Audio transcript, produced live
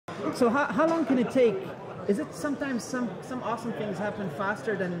So how long can it take? Is it sometimes some awesome things happen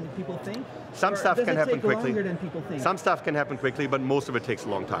faster than people think? Some stuff can happen quickly. Longer than people think? Some stuff can happen quickly, but most of it takes a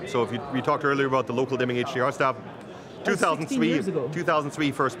long time. So if we talked earlier about the local dimming HDR stuff,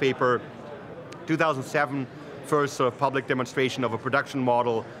 2003 first paper, 2007 first sort of public demonstration of a production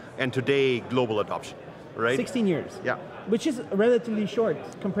model, and today global adoption, right? 16 years. Yeah. Which is relatively short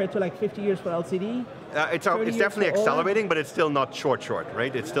compared to like 50 years for LCD. It's definitely accelerating, but it's still not short,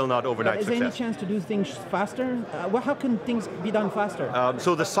 right? It's still not overnight success. Is there any chance to do things faster? How can things be done faster?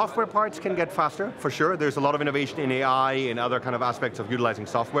 So the software parts can get faster, for sure. There's a lot of innovation in AI and other kind of aspects of utilizing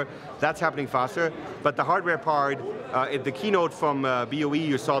software. That's happening faster, but the hardware part, at the keynote from BOE,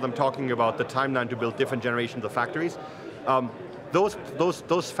 you saw them talking about the timeline to build different generations of factories. Those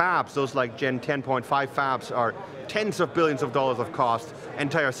fabs, those like Gen 10.5 fabs are tens of billions of dollars of cost.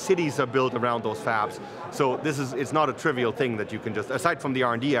 Entire cities are built around those fabs. So it's not a trivial thing that you can just, aside from the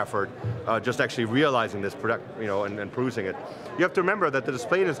R&D effort, just actually realizing this product, and producing it. You have to remember that the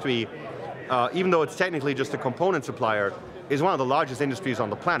display industry, even though it's technically just a component supplier, is one of the largest industries on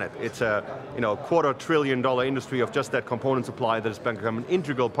the planet. It's a $250 billion industry of just that component supply that has become an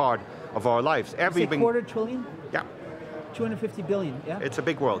integral part of our lives. $250 billion? Yeah. 250 billion, yeah? It's a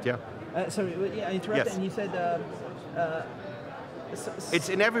big world, yeah. Sorry, I interrupted, yes. And you said... it's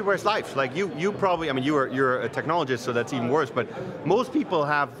in everywhere's life. Like you probably, you're a technologist, so that's even worse, but most people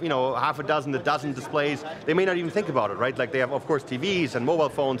have, half a dozen displays. They may not even think about it, right? Like they have, of course, TVs and mobile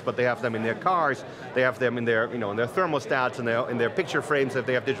phones, but they have them in their cars, they have them in their, in their thermostats, and in their picture frames, if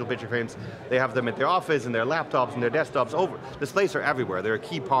they have digital picture frames, they have them at their office, in their laptops, and their desktops. Displays are everywhere. They're a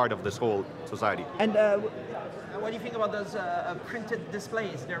key part of this whole society. And what do you think about those printed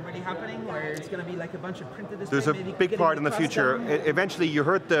displays? They're really happening, where it's going to be like a bunch of printed displays? There's a big part in the future. Eventually, you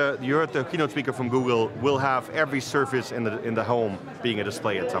heard the keynote speaker from Google will have every surface in the home being a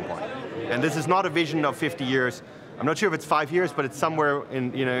display at some point. And this is not a vision of 50 years. I'm not sure if it's 5 years, but it's somewhere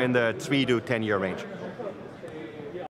in the 3 to 10 year range.